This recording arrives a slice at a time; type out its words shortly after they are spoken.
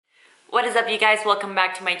What is up, you guys? Welcome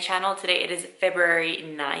back to my channel. Today it is February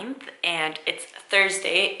 9th and it's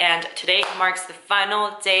Thursday, and today marks the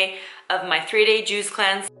final day of my 3-day juice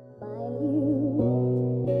cleanse.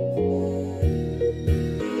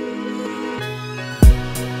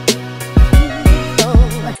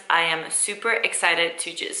 I am super excited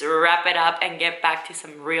to just wrap it up and get back to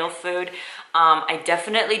some real food. I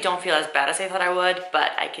definitely don't feel as bad as I thought I would,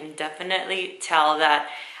 but I can definitely tell that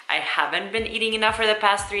I haven't been eating enough for the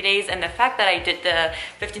past 3 days, and the fact that I did the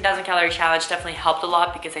 15,000 calorie challenge definitely helped a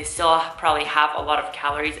lot because I still probably have a lot of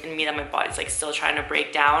calories in me that my body's like still trying to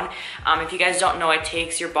break down. If you guys don't know, it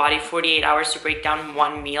takes your body 48 hours to break down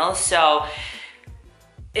one meal. So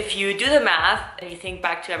if you do the math and you think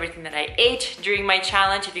back to everything that I ate during my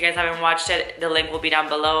challenge, if you guys haven't watched it, the link will be down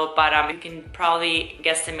below, but you can probably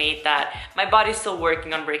guesstimate that my body's still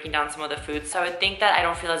working on breaking down some of the foods. So I would think that I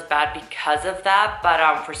don't feel as bad because of that,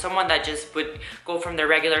 but for someone that just would go from their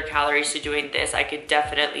regular calories to doing this, I could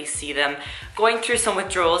definitely see them going through some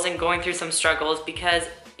withdrawals and going through some struggles because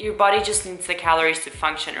your body just needs the calories to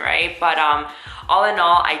function, right? But all in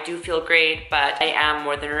all, I do feel great, but I am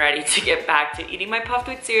more than ready to get back to eating my puffed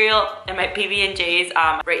wheat cereal and my PB&Js.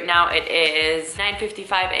 Right now it is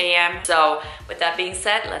 9:55 a.m. So with that being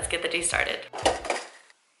said, let's get the day started.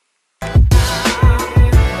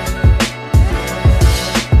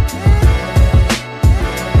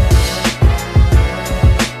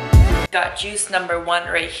 Got juice number 1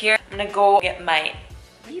 right here. I'm gonna go get my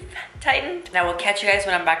beef tightened, and I will catch you guys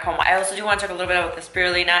when I'm back home. I also do want to talk a little bit about the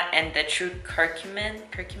spirulina and the true curcumin,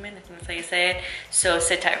 I think that's how you say it, so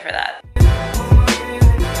sit tight for that.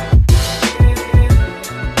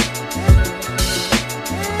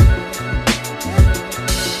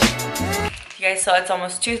 You guys saw it's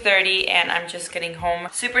almost 2:30 and I'm just getting home.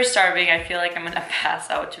 Super starving. I feel like I'm gonna pass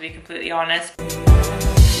out, to be completely honest.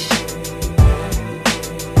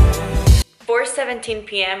 4:17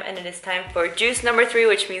 p.m. and it is time for juice number 3,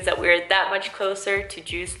 which means that we're that much closer to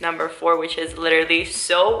juice number 4, which is literally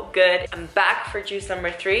so good. I'm back for juice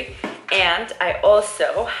number 3, and I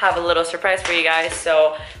also have a little surprise for you guys.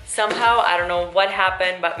 So somehow, I don't know what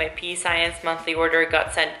happened, but my PEScience monthly order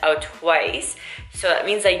got sent out twice. So that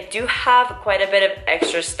means I do have quite a bit of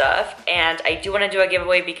extra stuff, and I do want to do a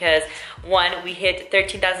giveaway because one, we hit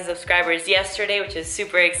 13,000 subscribers yesterday, which is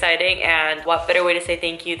super exciting, and what better way to say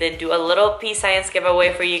thank you than do a little PEScience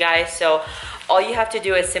giveaway for you guys. So all you have to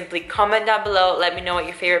do is simply comment down below, let me know what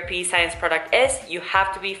your favorite PEScience product is. You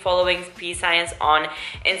have to be following PEScience on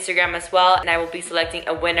Instagram as well, and I will be selecting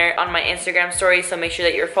a winner on my Instagram story, so make sure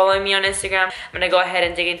that you're following me on Instagram. I'm gonna go ahead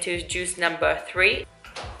and dig into juice number 3.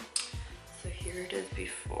 So here it is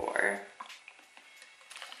before.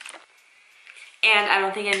 And I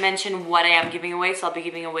don't think I mentioned what I am giving away, so I'll be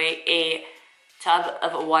giving away a tub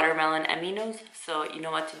of watermelon aminos. So you know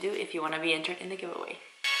what to do if you want to be entered in the giveaway.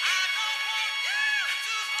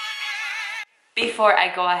 Before I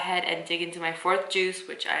go ahead and dig into my 4th juice,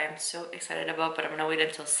 which I am so excited about, but I'm gonna wait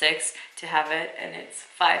until 6 to have it, and it's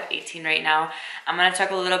 5:18 right now. I'm gonna talk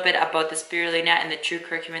a little bit about the spirulina and the true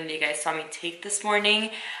curcumin that you guys saw me take this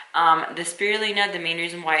morning. The spirulina, the main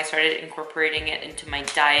reason why I started incorporating it into my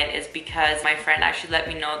diet is because my friend actually let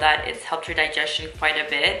me know that it's helped her digestion quite a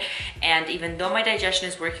bit, and even though my digestion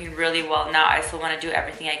is working really well now, I still want to do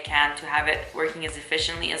everything I can to have it working as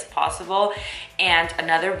efficiently as possible. And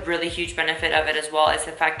another really huge benefit of it as well is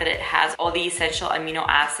the fact that it has all the essential amino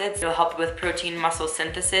acids. It'll help with protein muscle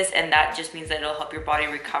synthesis, and that just means that it'll help your body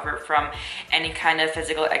recover from any kind of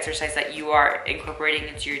physical exercise that you are incorporating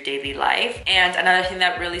into your daily life. And another thing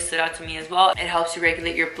that really stood out to me as well, it helps to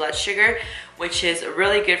regulate your blood sugar, which is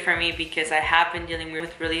really good for me because I have been dealing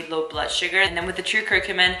with really low blood sugar. And then with the true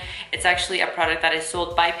curcumin, it's actually a product that is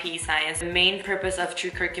sold by PEScience. The main purpose of true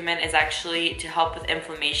curcumin is actually to help with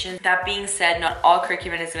inflammation. That being said, not all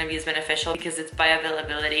curcumin is going to be as beneficial because it's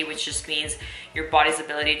bioavailability, which just means your body's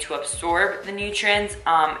ability to absorb the nutrients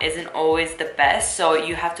isn't always the best. So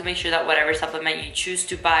you have to make sure that whatever supplement you choose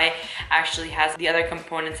to buy actually has the other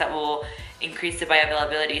components that will increase the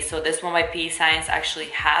bioavailability. So this one by PEScience actually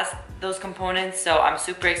has those components, so I'm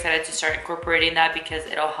super excited to start incorporating that because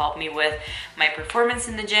it'll help me with my performance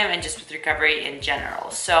in the gym and just with recovery in general.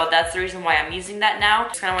 So that's the reason why I'm using that now.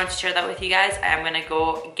 Just kind of wanted to share that with you guys. I'm gonna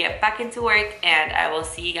go get back into work, and I will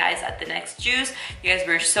see you guys at the next juice. You guys,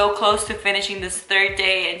 we're so close to finishing this 3rd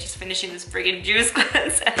day and just finishing this friggin' juice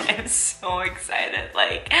cleanse, and I'm so excited,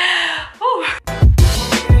 like, whew.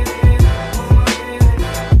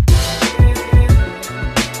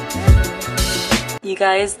 You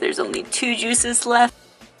guys, there's only 2 juices left.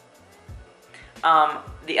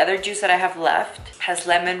 The other juice that I have left has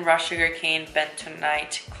lemon, raw sugar cane,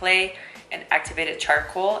 bentonite clay, and activated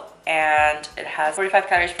charcoal, and it has 45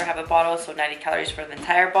 calories for half a bottle, so 90 calories for the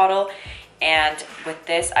entire bottle. And with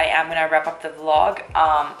this, I am gonna wrap up the vlog.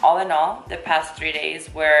 All in all, the past 3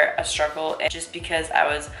 days were a struggle, just because I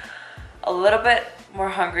was a little bit more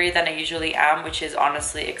hungry than I usually am, which is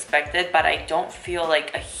honestly expected, but I don't feel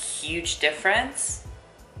like a huge difference.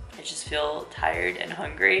 I just feel tired and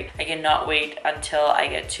hungry. I cannot wait until I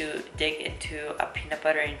get to dig into a peanut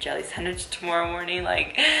butter and jelly sandwich tomorrow morning.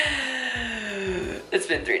 Like, it's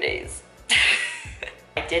been 3 days.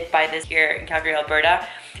 I did buy this here in Calgary, Alberta.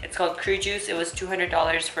 It's called Crew Juice. It was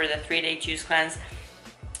 $200 for the 3-day juice cleanse.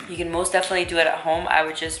 You can most definitely do it at home. I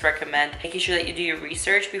would just recommend making sure that you do your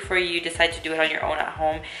research before you decide to do it on your own at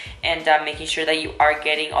home, and making sure that you are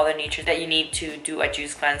getting all the nutrients that you need to do a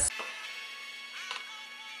juice cleanse.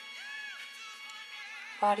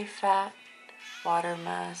 Body fat, water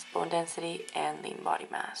mass, bone density, and lean body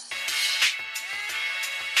mass.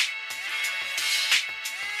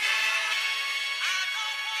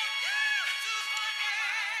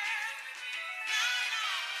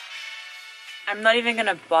 I'm not even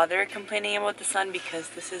gonna bother complaining about the sun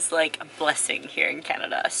because this is like a blessing here in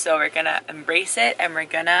Canada. So we're gonna embrace it and we're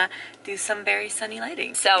gonna do some very sunny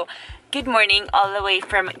lighting. So good morning all the way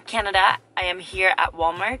from Canada. I am here at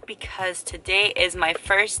Walmart because today is my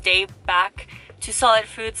first day back to solid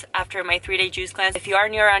foods after my 3-day juice cleanse. If you are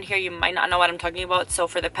new around here, you might not know what I'm talking about. So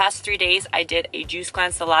for the past 3 days, I did a juice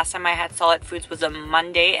cleanse. The last time I had solid foods was on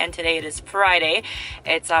Monday, and today it is Friday.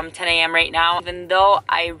 It's 10 a.m. right now. Even though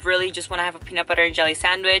I really just want to have a peanut butter and jelly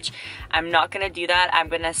sandwich, I'm not gonna do that. I'm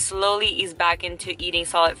gonna slowly ease back into eating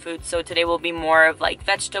solid foods. So today will be more of like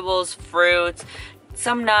vegetables, fruits,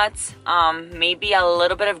 some nuts, maybe a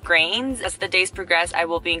little bit of grains. As the days progress, I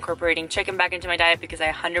will be incorporating chicken back into my diet because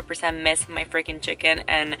I 100% miss my freaking chicken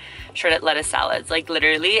and shredded lettuce salads. Like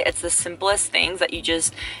literally, it's the simplest things that you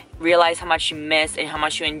just realize how much you miss and how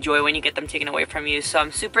much you enjoy when you get them taken away from you. So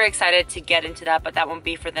I'm super excited to get into that, but that won't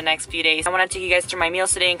be for the next few days. I want to take you guys through my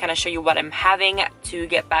meals today and kind of show you what I'm having to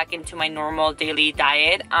get back into my normal daily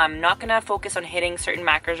diet. I'm not gonna focus on hitting certain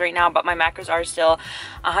macros right now, but my macros are still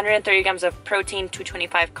 130 grams of protein,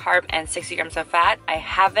 225 carb, and 60 grams of fat. I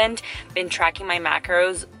haven't been tracking my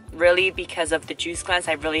macros really because of the juice cleanse.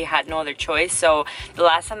 I really had no other choice. So the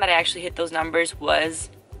last time that I actually hit those numbers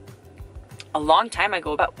was a long time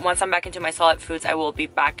ago, but once I'm back into my solid foods, I will be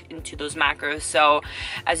back into those macros. So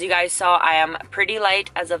as you guys saw, I am pretty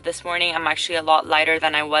light as of this morning. I'm actually a lot lighter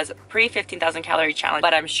than I was pre 15,000 calorie challenge,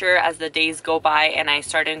 but I'm sure as the days go by and I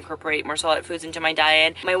start to incorporate more solid foods into my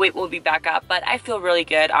diet, my weight will be back up. But I feel really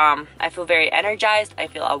good. I feel very energized. I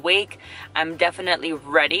feel awake. I'm definitely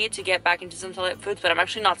ready to get back into some solid foods, but I'm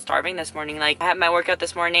actually not starving this morning. Like, I had my workout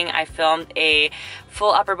this morning. I filmed a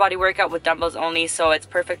full upper body workout with dumbbells only, so it's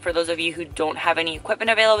perfect for those of you who don't have any equipment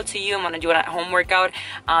available to you and want to do an at-home workout.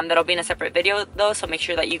 That'll be in a separate video though, so make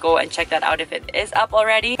sure that you go and check that out if it is up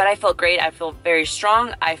already. But I feel great. I feel very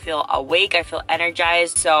strong. I feel awake. I feel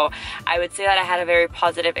energized. So I would say that I had a very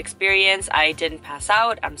positive experience. I didn't pass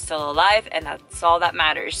out. I'm still alive, and that's all that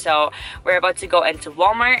matters. So we're about to go into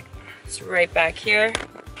Walmart. It's right back here,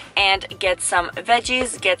 and get some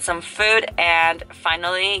veggies, get some food, and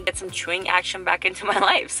finally get some chewing action back into my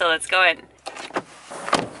life. So let's go in.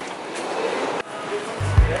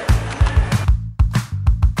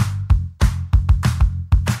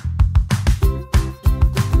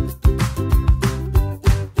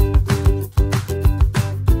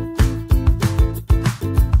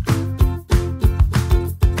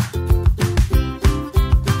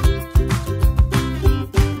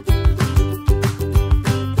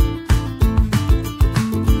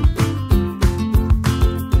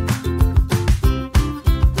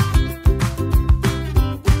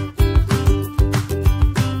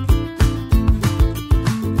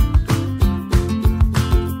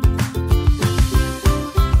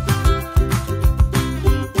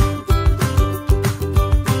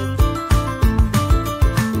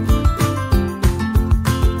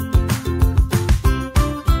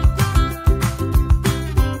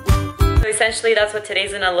 Essentially, that's what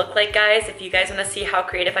today's gonna look like, guys. If you guys want to see how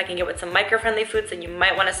creative I can get with some micro-friendly foods, then you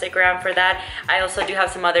might want to stick around for that. I also do have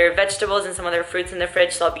some other vegetables and some other fruits in the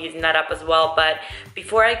fridge, so I'll be using that up as well. But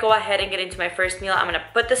before I go ahead and get into my first meal, I'm gonna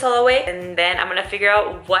put this all away, and then I'm gonna figure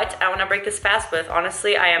out what I want to break this fast with.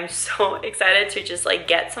 Honestly, I am so excited to just like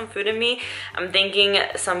get some food in me. I'm thinking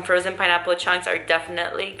some frozen pineapple chunks are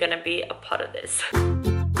definitely gonna be a part of this.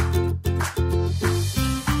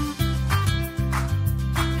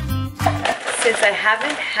 since I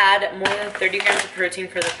haven't had more than 30 grams of protein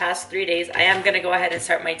for the past 3 days, I am gonna go ahead and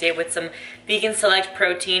start my day with some vegan select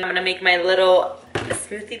protein. I'm gonna make my little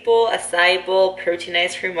smoothie bowl, acai bowl, protein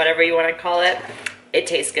ice cream, whatever you wanna call it. It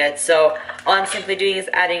tastes good. So all I'm simply doing is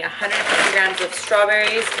adding 150 grams of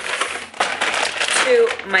strawberries to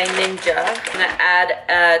my Ninja. I'm gonna add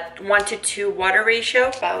a 1 to 2 water ratio,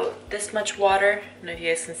 about this much water. I don't know if you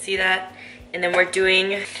guys can see that. And then we're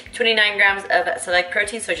doing 29 grams of select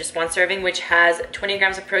protein, so just 1 serving, which has 20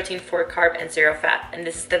 grams of protein, 4 carb, and 0 fat. And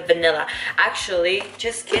this is the vanilla. Actually,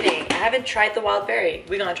 just kidding, I haven't tried the wild berry.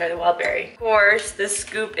 We're gonna try the wild berry. Of course, this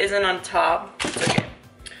scoop isn't on top. It's okay.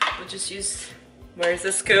 We'll just use, where's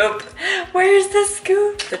the scoop? Where's the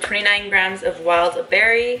scoop? So 29 grams of wild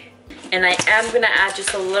berry. And I am gonna add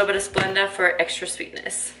just a little bit of Splenda for extra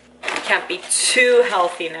sweetness. Can't be too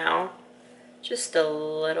healthy now. Just a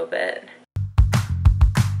little bit.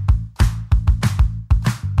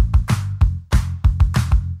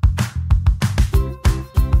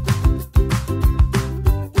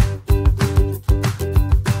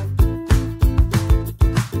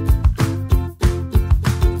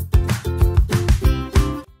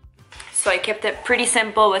 So I kept it pretty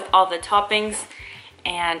simple with all the toppings,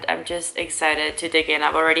 and I'm just excited to dig in.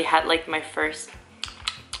 I've already had like my first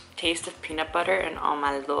taste of peanut butter, and oh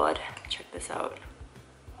my lord, check this out.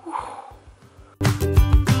 Whew.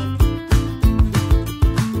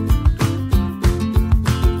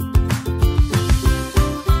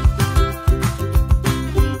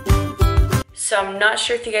 So I'm not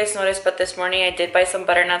sure if you guys noticed, but this morning I did buy some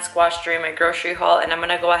butternut squash during my grocery haul, and I'm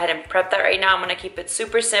gonna go ahead and prep that right now. I'm gonna keep it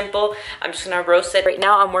super simple. I'm just gonna roast it. Right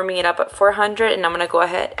now I'm warming it up at 400, and I'm gonna go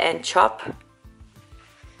ahead and chop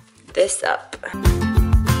this up.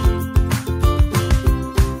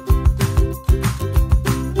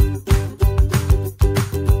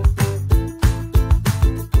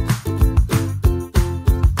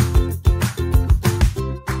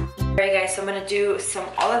 Alright guys, so I'm gonna do some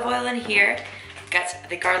olive oil in here. Got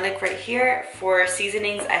the garlic right here. For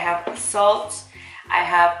seasonings, I have salt, I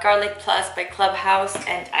have Garlic Plus by Clubhouse,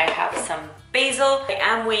 and I have some basil. I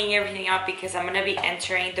am weighing everything out because I'm gonna be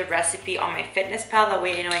entering the recipe on myfitnesspal. That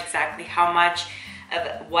way I know exactly how much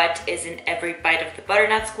of what is in every bite of the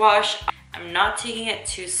butternut squash. I'm not taking it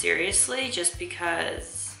too seriously just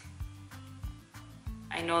because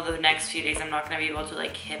I know the next few days I'm not gonna be able to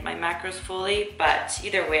like hit my macros fully, but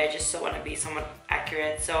either way I just still wanna be somewhat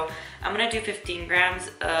accurate. So I'm gonna do 15 grams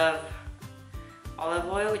of olive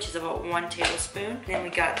oil, which is about 1 tablespoon. Then we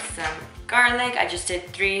got some garlic. I just did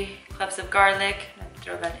 3 cloves of garlic.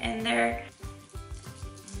 Throw that in there.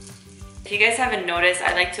 If you guys haven't noticed,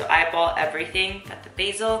 I like to eyeball everything, got the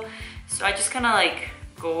basil. So I just kinda like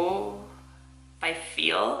go by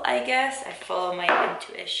feel, I guess. I follow my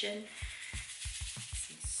intuition.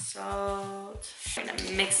 Salt. I'm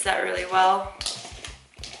gonna mix that really well.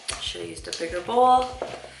 Should have used a bigger bowl.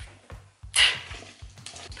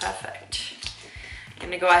 Perfect. I'm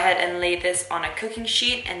gonna go ahead and lay this on a cooking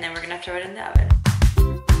sheet, and then we're gonna throw it in the oven.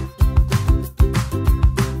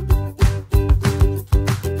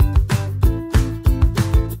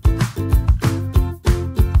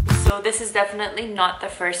 This is definitely not the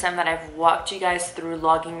first time that I've walked you guys through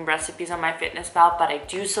logging recipes on myfitnesspal, but I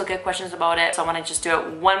do still get questions about it, so I want to just do it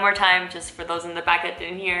one more time just for those in the back that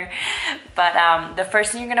didn't hear. But the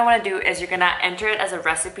first thing you're going to want to do is you're going to enter it as a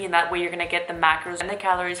recipe, and that way you're going to get the macros and the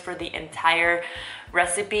calories for the entire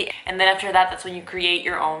recipe. And then after that, that's when you create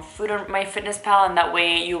your own food on myfitnesspal, and that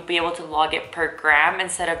way you'll be able to log it per gram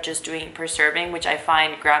instead of just doing per serving, which I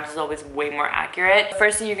find grams is always way more accurate.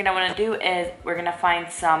 First thing you're going to want to do is we're going to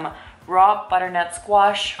find some raw butternut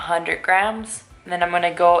squash, 100 grams. And then I'm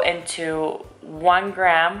gonna go into 1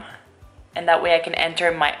 gram, and that way I can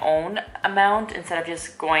enter my own amount instead of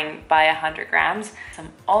just going by 100 grams.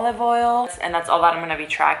 Some olive oil, and that's all that I'm gonna be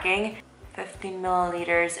tracking. 15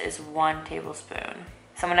 milliliters is 1 tablespoon.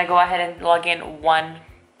 So I'm gonna go ahead and log in 1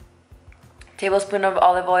 tablespoon of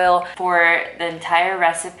olive oil. For the entire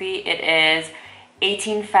recipe, it is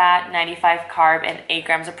 18 fat, 95 carb, and 8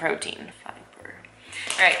 grams of protein.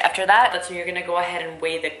 All right, after that, that's when you're gonna go ahead and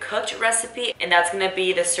weigh the cooked recipe, and that's gonna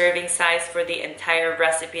be the serving size for the entire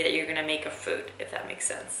recipe that you're gonna make of food, if that makes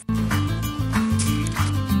sense.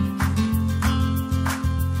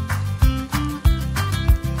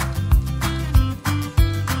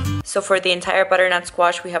 So for the entire butternut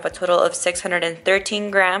squash, we have a total of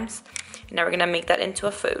 613 grams. And now we're gonna make that into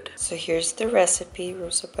a food. So here's the recipe,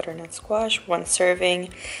 roasted butternut squash, 1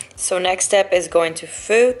 serving. So next step is going to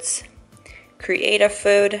foods. Create a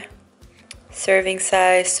food, serving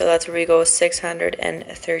size, so that's where we go,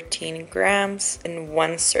 613 grams in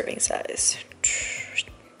 1 serving size.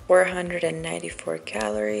 494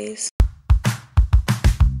 calories.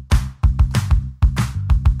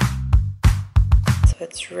 So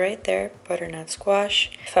it's right there, butternut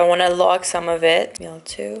squash. If I want to log some of it, meal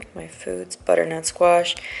 2, my foods, butternut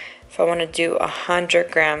squash. If I want to do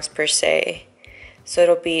 100 grams per se, so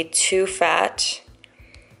it'll be 2 fat,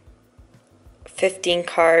 15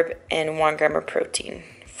 carb, and 1 gram of protein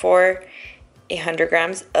for 100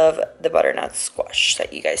 grams of the butternut squash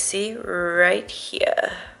that you guys see right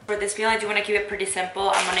here. For this meal, I do want to keep it pretty simple.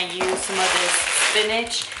 I'm going to use some of this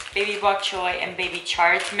spinach, baby bok choy, and baby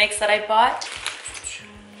chard mix that I bought.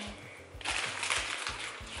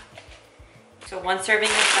 So 1 serving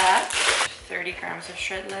of that, 30 grams of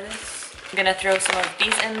shredded lettuce. I'm gonna throw some of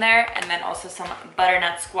these in there and then also some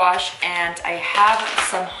butternut squash, and I have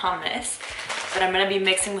some hummus that I'm gonna be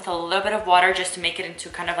mixing with a little bit of water just to make it into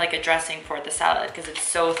kind of like a dressing for the salad because it's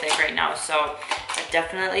so thick right now. So that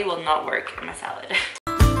definitely will not work in my salad.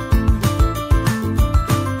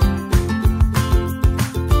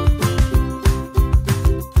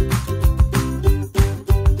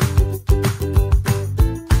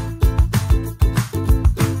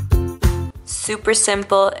 Super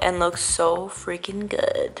simple and looks so freaking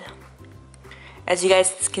good. As you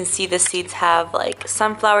guys can see, the seeds have like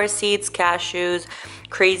sunflower seeds, cashews,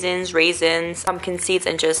 craisins, raisins, pumpkin seeds,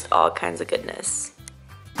 and just all kinds of goodness.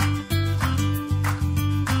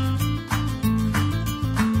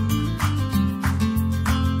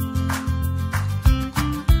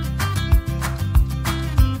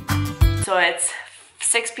 So it's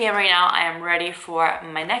 6 p.m. right now. I am ready for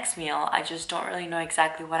my next meal. I just don't really know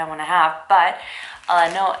exactly what I want to have, but all I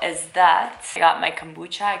know is that I got my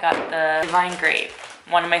kombucha. I got the divine grape,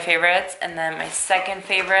 one of my favorites, and then my second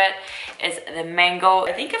favorite is the mango.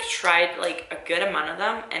 I think I've tried like a good amount of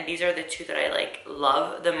them, and these are the 2 that I like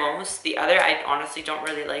love the most. The other I honestly don't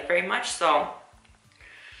really like very much, so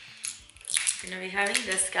I'm gonna be having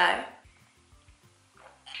this guy.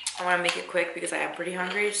 I want to make it quick because I am pretty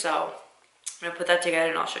hungry, so I'm gonna put that together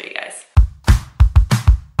and I'll show you guys.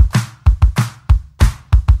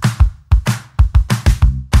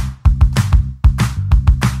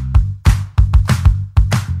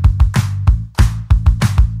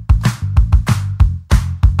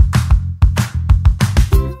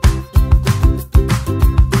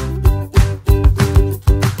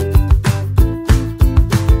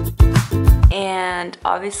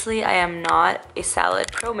 Obviously, I am not a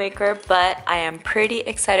salad pro maker, but I am pretty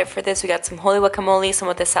excited for this. We got some holy guacamole, some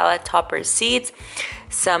of the salad topper seeds,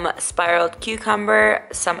 some spiraled cucumber,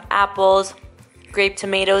 some apples, grape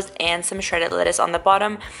tomatoes, and some shredded lettuce on the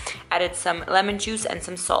bottom. Added some lemon juice and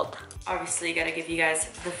some salt. Obviously, gotta give you guys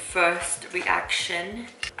the first reaction.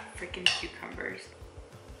 Freaking cucumbers.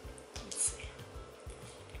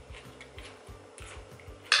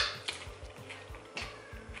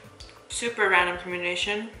 Super random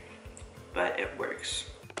combination, but it works.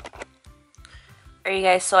 Alright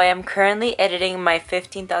guys, so I am currently editing my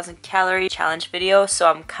 15,000 calorie challenge video, so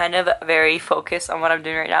I'm kind of very focused on what I'm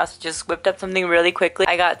doing right now, so just whipped up something really quickly.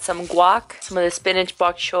 I got some guac, some of the spinach,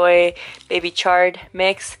 bok choy, baby chard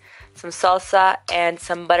mix, some salsa, and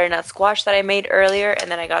some butternut squash that I made earlier,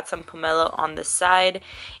 and then I got some pomelo on the side.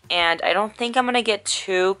 And I don't think I'm gonna get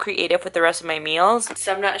too creative with the rest of my meals,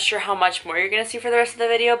 so I'm not sure how much more you're gonna see for the rest of the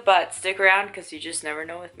video, but stick around because you just never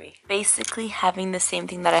know with me. Basically having the same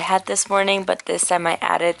thing that I had this morning, but this time I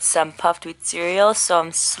added some puffed wheat cereal, so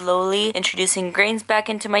I'm slowly introducing grains back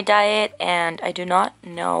into my diet, and I do not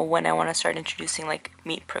know when I want to start introducing like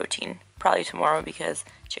meat protein. Probably tomorrow because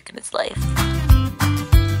chicken is life.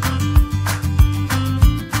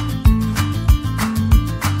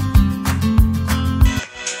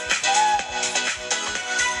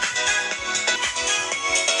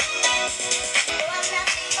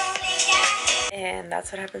 And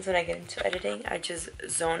that's what happens when I get into editing. I just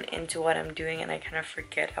zone into what I'm doing and I kind of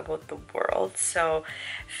forget about the world. So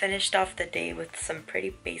finished off the day with some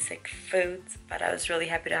pretty basic foods, but I was really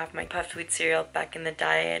happy to have my puffed wheat cereal back in the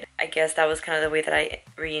diet. I guess that was kind of the way that I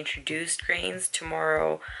reintroduced grains.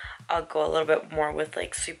 Tomorrow I'll go a little bit more with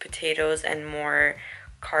like sweet potatoes and more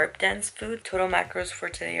carb dense food. Total macros for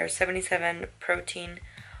today are 77 protein,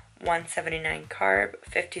 179 carb,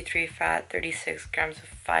 53 fat, 36 grams of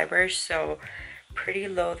fiber. So pretty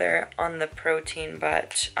low there on the protein,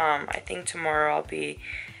 but I think tomorrow I'll be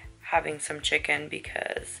having some chicken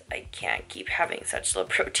because I can't keep having such low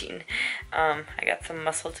protein. I got some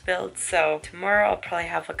muscle to build, so tomorrow I'll probably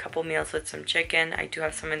have a couple meals with some chicken. I do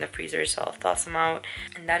have some in the freezer, so I'll thaw some out.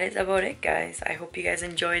 And that is about it, guys. I hope you guys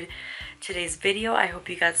enjoyed today's video. I hope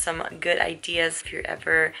you got some good ideas if you're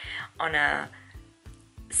ever on a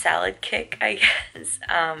salad kick, I guess.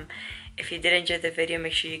 If you did enjoy the video,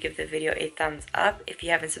 make sure you give the video a thumbs up. If you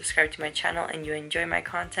haven't subscribed to my channel and you enjoy my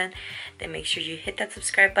content, then make sure you hit that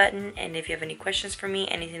subscribe button. And if you have any questions for me,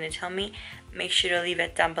 anything to tell me, make sure to leave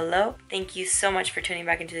it down below. Thank you so much for tuning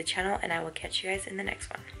back into the channel, and I will catch you guys in the next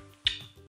one.